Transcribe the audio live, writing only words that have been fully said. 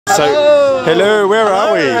So, hello, where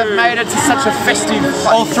are we? We have made it to such a festive...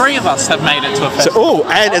 All three of us have made it to a festival. Oh,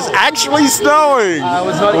 and it's actually snowing!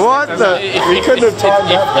 What the... We couldn't have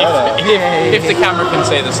timed that better. If the camera can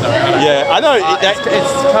see the snow. Yeah, I know.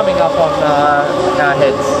 It's coming up on our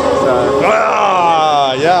heads. So.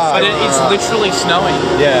 Ah, yeah. But it's literally snowing.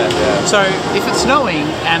 Yeah. So, if it's snowing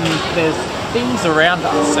and there's things around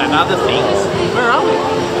us and other things, where are we?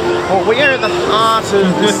 Well, we are in the heart of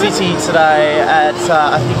the city today at,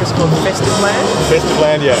 I think it's called Festiveland.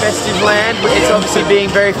 Festiveland, yeah. Festiveland. It's obviously being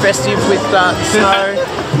very festive with the snow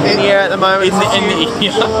in the air at the moment.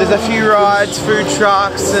 There's a few rides, food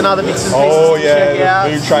trucks and other bits and pieces to check out.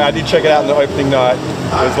 Food truck. I did check it out on the opening night.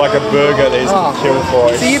 It was like a burger that you can kill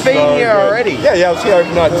for. So you've been here already? Yeah, I was here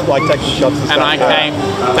overnight, like taking shots and stuff. And I came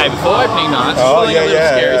the day before opening night. Oh, yeah.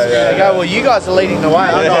 There you go. Well, you guys are leading the way.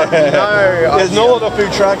 There's no other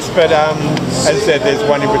food trucks, but as I said, there's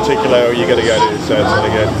one in particular you got to go to, so it's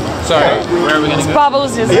really good. So, where are we going to go?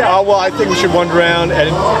 Bubbles, isn't it? Yeah, well, I think we should wander around,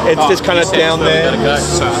 and it's just kind of down there. We got to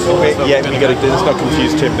go. Yeah, we got to do. Let's not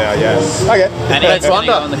confuse Tim now. Yeah. Okay. And let's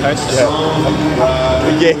wander on the coaster.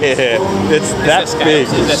 Yeah, it's that big.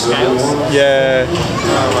 Is there scales? Yeah.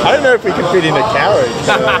 I don't know if we can fit in a carriage.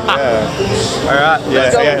 So, yeah. All right.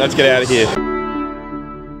 Yeah. Let's get out of here.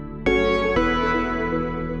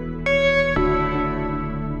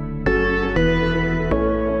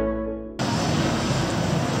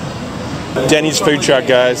 Denny's food truck,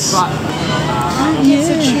 guys. It's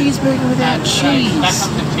a cheeseburger without cheese.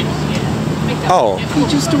 Oh. He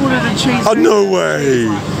just ordered a cheeseburger. Oh, no way.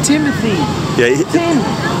 Timothy. Yeah. Tim,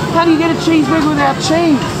 how do you get a cheeseburger without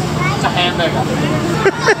cheese? It's a hamburger.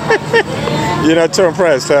 You're not too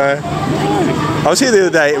impressed, huh? I was here the other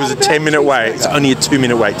day, it was a 10-minute wait. It's only a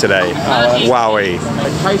 2-minute wait today. Wowee.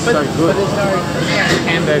 It tastes so good. But there's no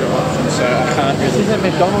hamburger option, so I can't. This isn't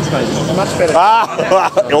McDonald's, mate. It's much better.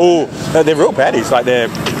 Oh, they're real patties, like they're...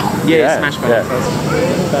 Yeah, smash patties.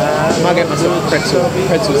 I might get myself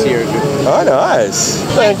pretzels here. Oh, nice.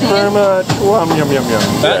 Thank you very much. Yum.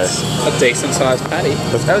 That's a decent sized patty.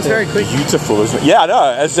 That was very quick. Beautiful, isn't it? Yeah, I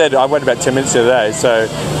know. As I said, I went about 10 minutes the other day, so I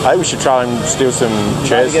think we should try and steal some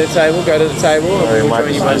chairs. Get a table, go to the table. Or We'll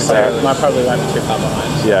join you both there. Might probably won't be too far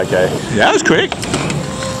behind. Yeah, okay. Yeah, that was quick.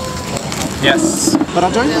 Yes. But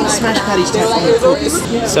I don't think smash patties take long to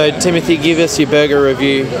cook. So, Timothy, give us your burger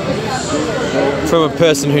review from a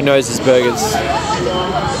person who knows his burgers.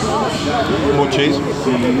 More cheese?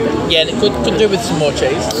 Yeah, it could do with some more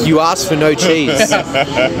cheese. You asked for no cheese.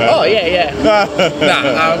 Oh, yeah.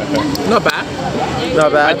 Not bad.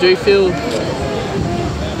 Not bad. I do feel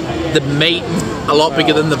the meat a lot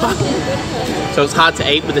bigger than the bun. So it's hard to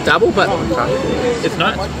eat with the double, but it's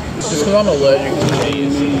nice. Just because I'm allergic to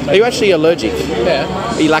cheese. Are you actually allergic? Yeah.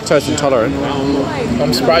 Are you lactose intolerant?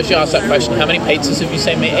 I'm surprised you asked that question. How many pizzas have you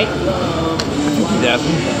seen me eat? Yeah.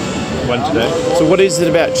 One today. So what is it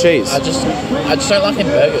about cheese? I just don't like it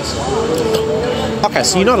in burgers. Okay,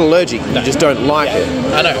 so you're not allergic, you just don't like it.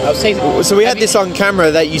 I know. I was saying. So we had this on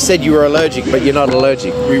camera that you said you were allergic, but you're not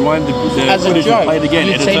allergic. Rewind the As a footage joke, and play it again.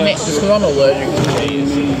 you've seen me, just because I'm allergic to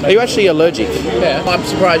cheese. Are you actually allergic? Yeah. I'm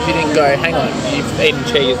surprised you didn't go, hang on, you've eaten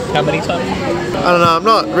cheese how many times? I don't know, I'm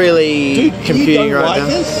not really computing right now.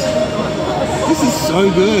 This is so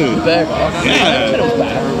good. Burger. Yeah. It was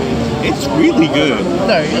bad. It's really good.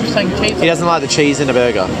 No, I'm saying cheese. He doesn't like the cheese in a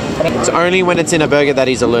burger. It's only when it's in a burger that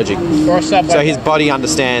he's allergic. Or a Subway. So his body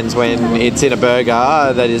understands when it's in a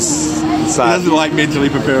burger that is... He doesn't like mentally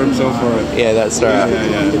prepare himself for it. Yeah, that's right.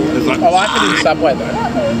 Yeah. It's like, I like it in Subway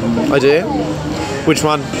though. I do? Which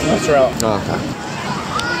one? Mozzarella. Oh, okay.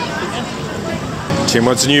 Tim,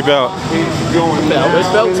 what's a new belt? Those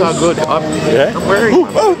belts are good. I'm wearing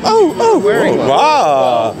one. Oh,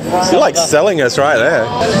 wow. You're like selling us right there.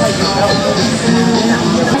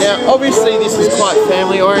 Now, obviously this is quite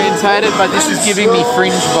family orientated, but this is giving me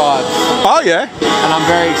Fringe vibes. Oh, yeah. And I'm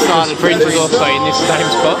very excited. Fringe is also in this same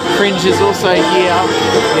spot. Fringe is also here.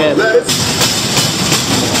 Yeah.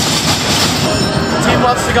 Tim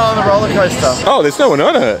wants to go on the roller coaster. Oh, there's no one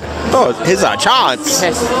on it. Oh, here's our chance.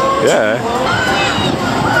 Yes. Yeah.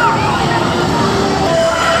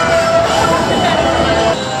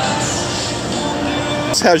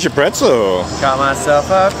 How's your pretzel? Got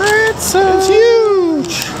myself a pretzel. It's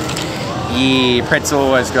huge. Yeah, pretzel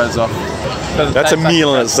always goes off. That's a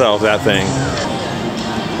meal in itself, that thing.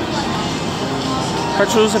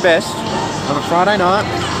 Pretzels are best on a Friday night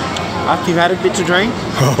after you've had a bit to drink.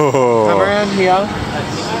 Oh. Come around here.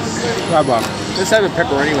 Grab one. Let's have a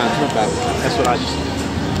pepperoni one. It's not bad. That's what I just.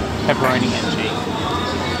 Pepperoni and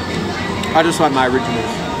cheese. I just like my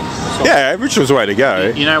originals. Yeah, original's the way to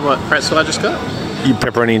go. You know what pretzel I just got? You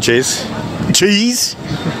pepperoni and cheese. Cheese?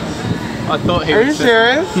 I thought he Are you was.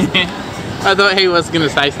 serious? I thought he was going to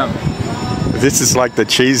say something. This is like the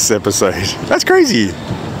cheese episode. That's crazy.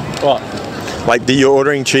 What? Like you're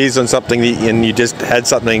ordering cheese on something and you just had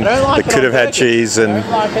something that could have had cheese and I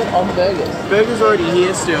don't like it on burgers. Burger's already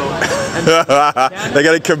here still. they're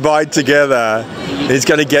going to combine together. He's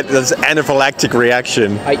going to get this anaphylactic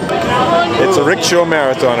reaction. It's a rickshaw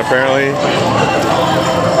marathon apparently.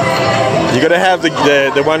 You got to have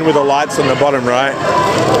the one with the lights on the bottom, right?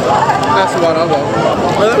 That's the one I want.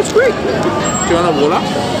 Well, that was quick. Do you want a water?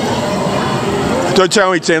 Don't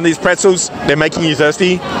tell me, Tim, these pretzels, they're making you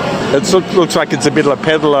thirsty. It looks like it's a bit of a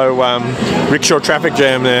pedalo rickshaw traffic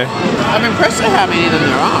jam there. I'm impressed at how many of them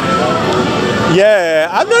there are. Yeah,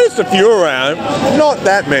 I've noticed a few around. Not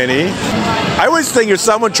that many. I always think if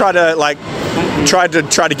someone tried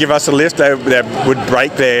to give us a lift, they would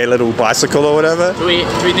break their little bicycle or whatever.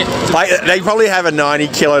 Like they probably have a 90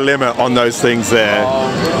 kilo limit on those things there.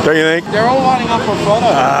 Don't you think? They're all lining up for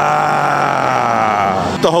photo.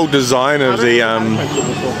 The whole design of the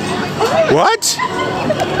what?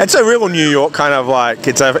 It's a real New York kind of like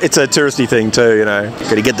it's a touristy thing too, you know.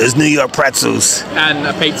 Gotta get those New York pretzels. And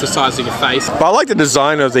a pizza size of your face. But I like the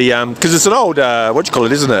design of the because it's an old what you call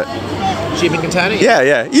it, isn't it? Shipping container?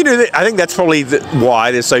 Yeah. You know, I think that's probably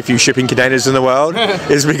why there's so few shipping containers in the world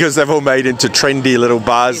is because they've all made into trendy little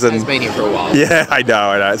bars and. It's been here for a while. Yeah, I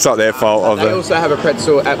know. It's not their fault. They also have a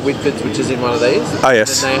pretzel at Whitford's, which is in one of these. Oh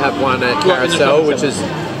yes. And they have one at Carousel, which is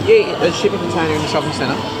a shipping container in the shopping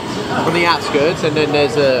centre on the outskirts, and then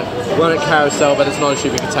there's one at Carousel, but it's not a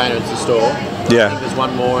shipping container; it's a store. Yeah. I think there's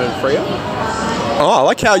one more in Freo. Oh, I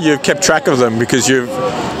like how you've kept track of them because they're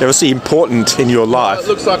obviously important in your life. It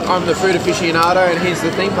looks like I'm the food aficionado and he's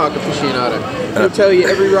the theme park aficionado. He'll tell you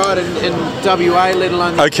every ride in WA, let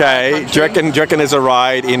alone the Okay, do you reckon there's a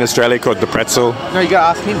ride in Australia called the Pretzel? No, you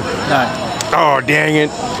gotta ask him. No. Oh, dang it.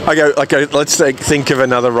 Okay, let's think of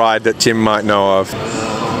another ride that Tim might know of.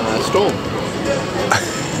 Storm.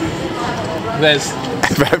 There's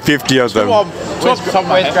About 50 of them. Where's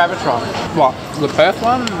Gravitron? what? The Perth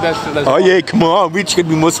one? There's Oh yeah, come on. Which could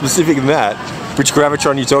be more specific than that? Which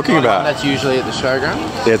Gravitron are you talking about? That's usually at the showground.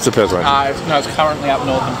 Yeah, it's the Perth one. No, it's currently up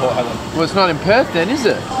north in Port Helen. Well, it's not in Perth then, is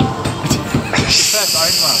it? Perth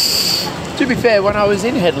own one. To be fair, when I was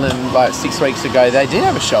in Headland like 6 weeks ago, they did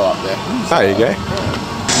have a show up there. There you go.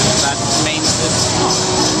 That means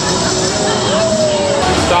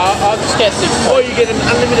I'll just get six. Or you get an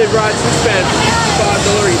unlimited ride wristband for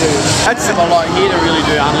 $55 dude. That's I like here to really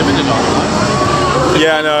do unlimited on.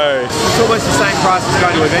 yeah, I know. It's almost the same price as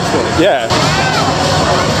going to Eventual. Yeah.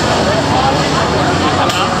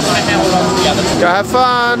 Go have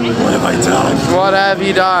fun. What have I done? What have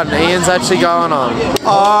you done? Ian's actually going on.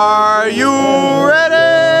 Are you ready?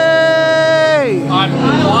 I'm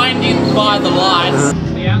blinded by the lights.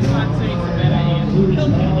 The outside seats are better,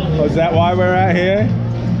 Ian. Was that why we're out here?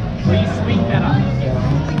 We swing better.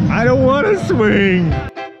 I don't want to swing.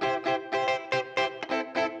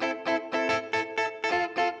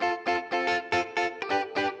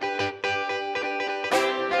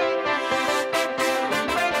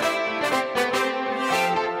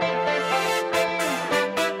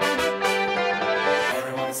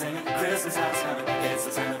 Everyone's singing Christmas house coming. It's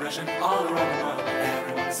a celebration all around the world.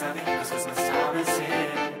 Everyone's happy because Christmas time is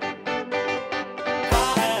here.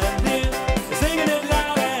 Far and near, we're singing it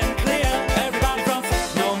loud and clear. Everybody from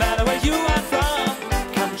no matter where you are from,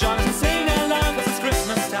 come join us and sing along 'cause it's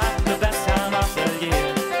Christmas time, the best time of the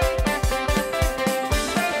year.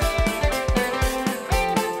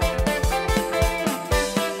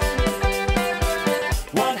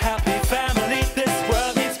 One happy family, this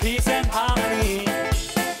world needs peace and harmony.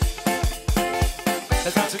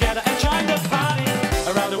 Let's come together and join the party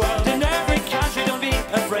around the world in every country. Don't be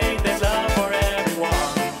afraid, there's love for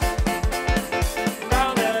everyone.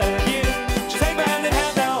 Round the year, just take my hand and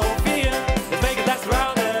have no fear. Let's make it last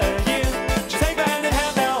round the year. Just take my hand and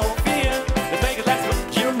have no fear. Let's make it last.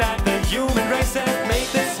 Unite the human race and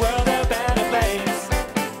make this world a better place.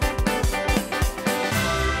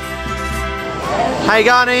 How you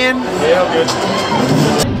going, Ian? Yeah, I'm good.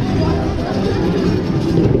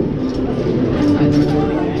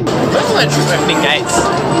 Let's opening gates.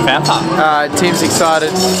 Fair park. Tim's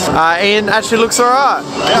excited. Ian actually looks alright.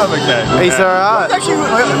 Yeah, I'm okay. He's alright. It's actually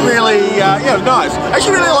really, nice. I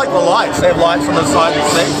actually really like the lights. They have lights on the side of the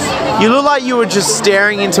seats. You look like you were just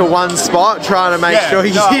staring into one spot trying to make sure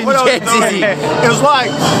you didn't get dizzy. It was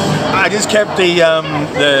like I just kept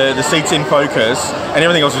the seats in focus and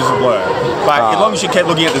everything else was a blur. But as long as you kept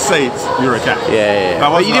looking at the seats, you're okay. Yeah.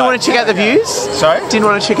 But you didn't want to check out the views? Sorry? Didn't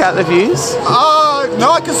want to check out the views? Oh,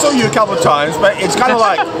 No, I can saw you a couple of times, but it's kind of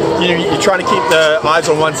like you're trying to keep the eyes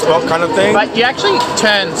on one spot, kind of thing. But you actually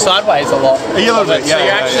turn sideways a lot. A little bit, So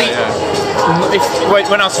you're actually,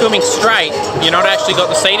 when I was filming straight, you're not actually got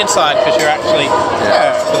the seat inside because you're actually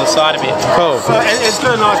to the side of it. Cool. So it's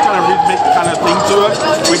got a nice kind of rhythmic kind of thing to it,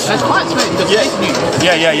 which That's quite smooth.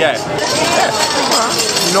 yeah.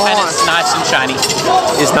 And it's nice and shiny.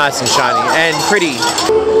 It's nice and shiny and pretty.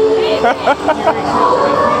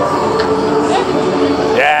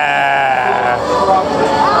 Yeah.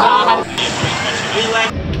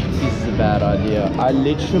 This is a bad idea. I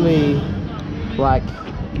literally, like,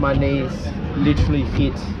 my knees literally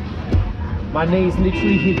hit. My knees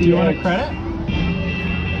literally hit the edge. Do you want a credit?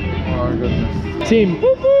 Oh goodness. Tim.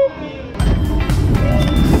 Boop, boop.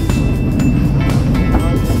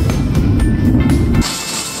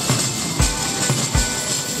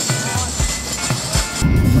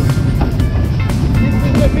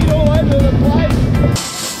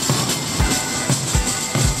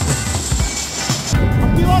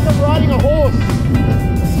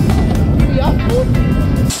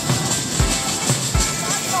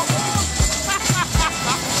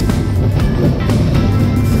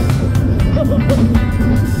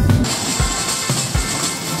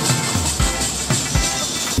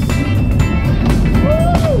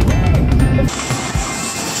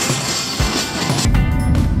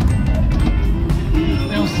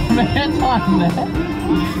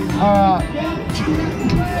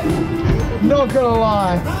 Not gonna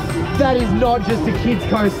lie, that is not just a kid's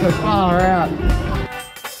coaster, far out.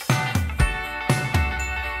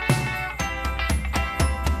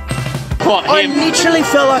 What, I him? literally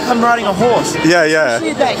felt like I'm riding a horse. Yeah.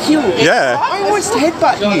 Especially at that hill. Yeah. I almost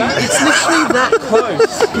headbutt you. It's literally that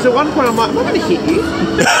close. Because at one point I'm like, am I going to hit you?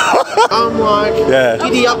 I'm like,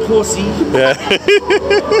 giddy up horsey. Yeah.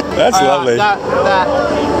 That's lovely. That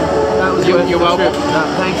was You're welcome.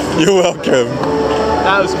 Thanks. You're welcome.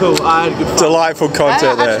 That was cool. I had good fun. Delightful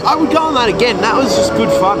content there. I would go on that again. That was just good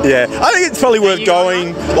fun. Yeah, I think it's probably worth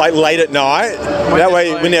going like late at night. That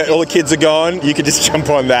way, when all the kids are gone, you could just jump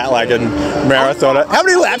on that like and marathon it. How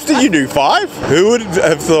many laps did you do? 5? Who would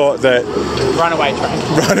have thought that Runaway train.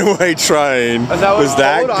 Runaway Train was that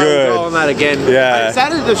I would good? go on that again. Yeah. Is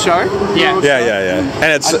that at the show? Yeah. Yeah.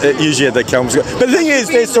 And it's usually at the Kelms. But the thing is,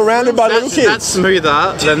 they're surrounded by little kids. That's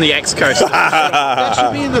smoother than the X-Coaster. That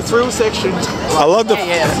should be in the thrill section. I love the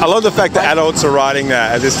fact that adults are riding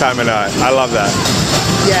that at this time of night. I love that.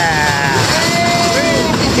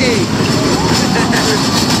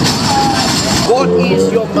 What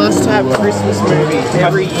is your must-have Christmas movie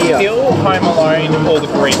every year? Still Home Alone or The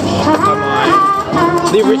Grinch are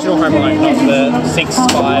mine. The original Home Alone, not the 6,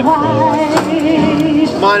 5, 4.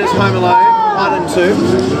 Mine is Home Alone, 1 and 2,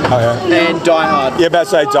 Oh yeah. and Die Hard. Yeah, about to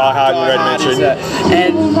say Die Hard. You Die Hard already is mentioned.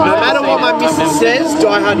 and no matter what my missus says,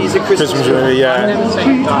 Die Hard is a Christmas Christmas movie. movie. Yeah. Never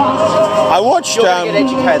seen Die Hard. I watched. You're gonna get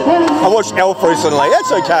educated. I watched Elf recently.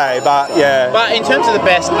 That's okay, but yeah. But in terms of the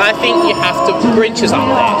best, I think you have to. Grinch is up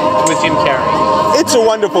there with Jim Carrey. It's a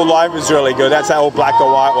Wonderful Life is really good. That's that old black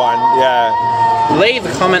or white one. Yeah. Leave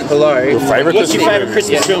a comment below. Favourite What's your favourite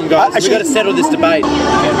Christmas film, guys? We've got to settle this debate. I'll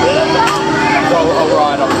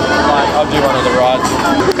ride on. I'll do one of the rides.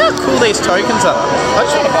 Look how cool these tokens are. I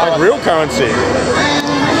just want to buy Like one. real currency.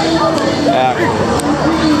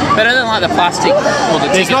 Better than like the plastic or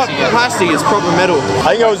the It's tickets not you get. plastic, it's proper metal.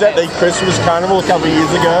 I think I was at the Christmas Carnival a couple of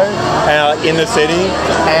years ago, in the city,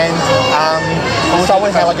 and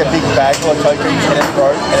someone had like a big bag full of tokens in its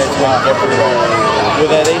throat, and it's went everywhere.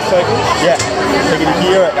 Were there these tokens? Yeah, you can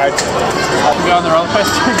hear it. Go on the roller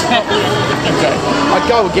coaster again. Okay. I'd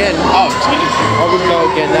go again. Oh, geez. I would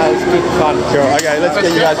go again. That was good fun. Cool. Okay, let's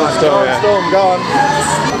get you guys in store. Storm, go on.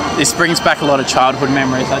 This brings back a lot of childhood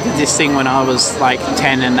memories. I did this thing when I was like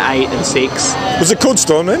 10 and 8 and 6. Was it called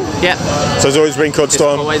Storm then? Yeah. So it's always been called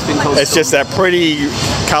Storm. always been called It's Storm. just that pretty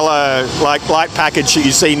colour, like light package that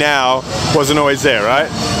you see now wasn't always there, right?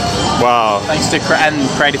 Wow. Thanks to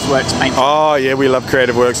Creative Works paint. Oh yeah, we love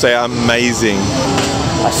Creative Works. They are amazing.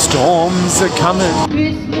 Storms are coming.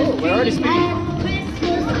 We're already speaking.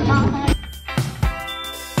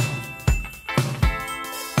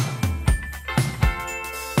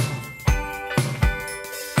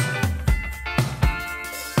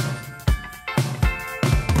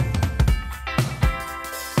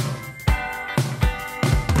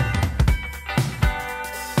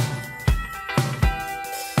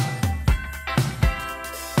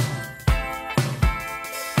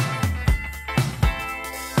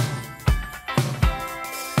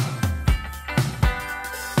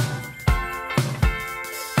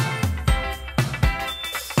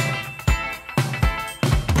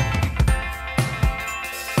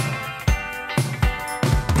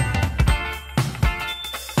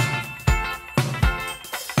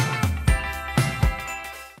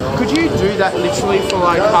 that literally for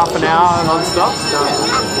like half an hour non-stop?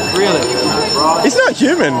 No. Really? He's not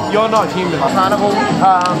human. You're not human. Carnival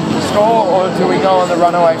store, or do we go on the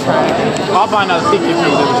runaway train? I'll buy another ticket if you do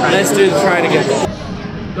the train. Let's do the train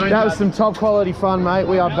again. That was some top quality fun, mate.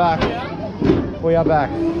 We are back. We are back.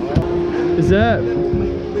 Dessert.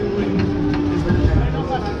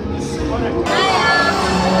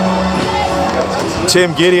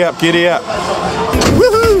 Tim, giddy up, giddy up.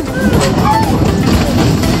 Woohoo!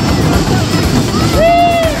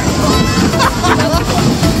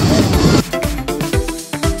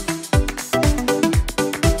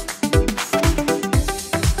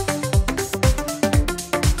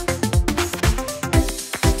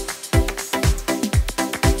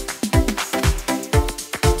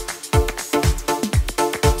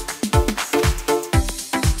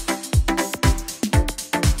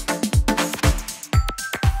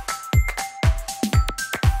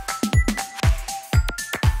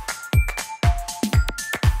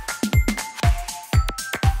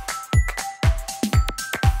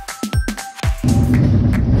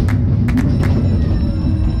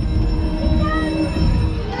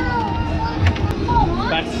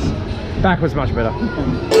 Back was much better.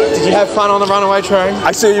 Did you have fun on the runaway train?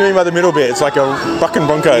 I see what you mean by the middle bit. It's like a fucking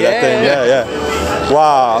Bronco, that thing. Yeah, yeah.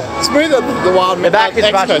 Wow. Smoother than the wild. Back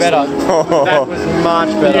is much better. That was much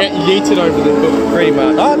better. Yeeted over the hook. Pretty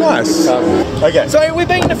much. Oh, nice. Okay. So we've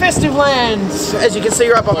been to Festiveland, as you can see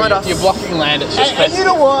right behind us. You're blocking land, it's just And you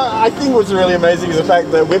know what I think was really amazing is the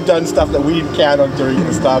fact that we've done stuff that we didn't count on doing at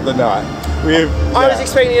the start of the night. I was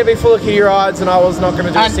expecting it to be full of kiddie rides, and I was not going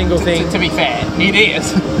to do a single thing. To be fair, it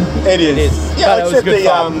is. It is. Yeah, But it was except good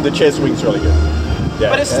fun. the chess wing's really good. Yeah,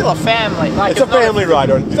 But it's still a family. Like, It's a family ride.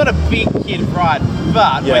 It's not a big kid ride,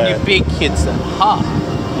 but when you're big kids, it's hard.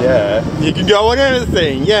 Yeah, you can go on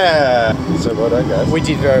anything. Yeah. So what I guess. We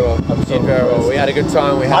did very well. We did very well. We had a good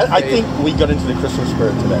time. We had. I think we got into the Christmas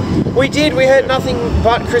spirit today. We did. We heard nothing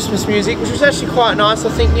but Christmas music, which was actually quite nice. I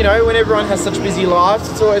think, you know, when everyone has such busy lives,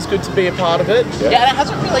 it's always good to be a part of it. Yeah, and it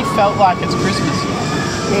hasn't really felt like it's Christmas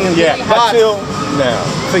yet. Yeah, But until now.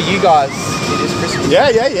 for you guys, it is Christmas. Yeah,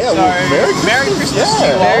 yeah, yeah. So, Well, Merry Christmas Yeah. to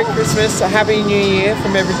you all. Merry Christmas, a Happy New Year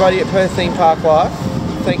from everybody at Perth Theme Park Live.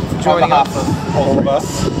 Thank you for On joining behalf us. of all of us.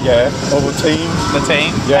 Yeah, all the team. the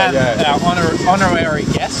team Yeah, and yeah. our honorary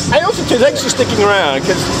guests. And also, thanks for sticking around,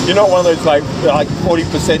 because you're not one of those like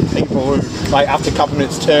 40% people who, like, after a couple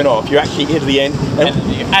minutes turn off. You're actually here to the end.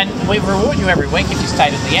 And we reward you every week if you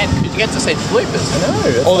stayed at the end, because you get to see the bloopers.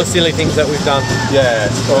 No, All the silly things that we've done. yeah.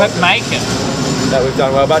 But make it. That we've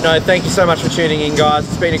done well. But no, thank you so much for tuning in, guys.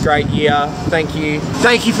 It's been a great year. Thank you.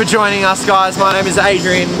 Thank you for joining us, guys. My name is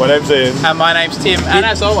Adrian. My name's Ian. And my name's Tim, and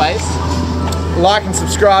as always, Like and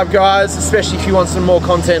subscribe, guys, especially if you want some more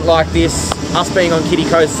content like this. Us being on kiddie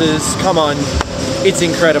coasters, come on. It's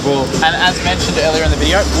incredible. and as mentioned earlier in the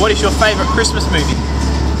video, what is your favourite Christmas movie?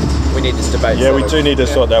 We need this debate. Yeah, we do need to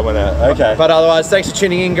sort that one out. Okay. But otherwise, thanks for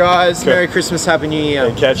tuning in, guys. Cool. Merry Christmas, Happy New Year.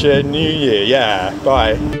 And catch you New Year. Yeah.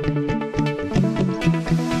 Bye.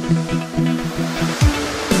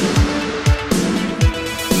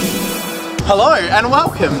 Hello and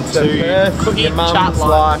welcome to Cookie Your mum's Chat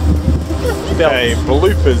Live. Okay,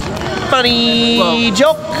 bloopers. Funny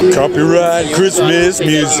joke. Copyright Christmas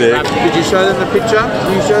music. Did you show them the picture?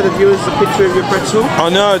 Did you show the viewers the picture of your pretzel? Oh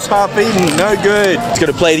no, it's half eaten. No good. It's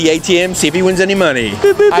gonna play the ATM, see if he wins any money.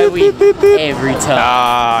 I win every time.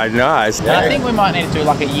 Ah, nice. And I think we might need to do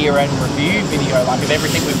like a year-end review video, like of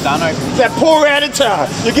everything we've done over. That poor editor!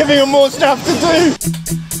 You're giving him more stuff to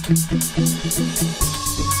do!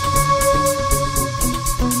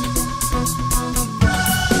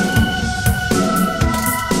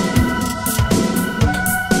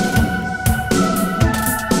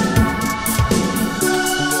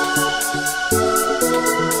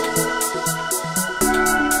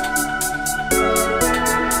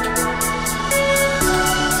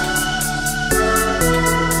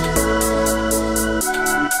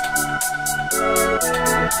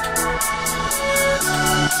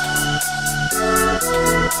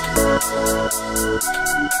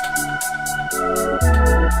 Thank you.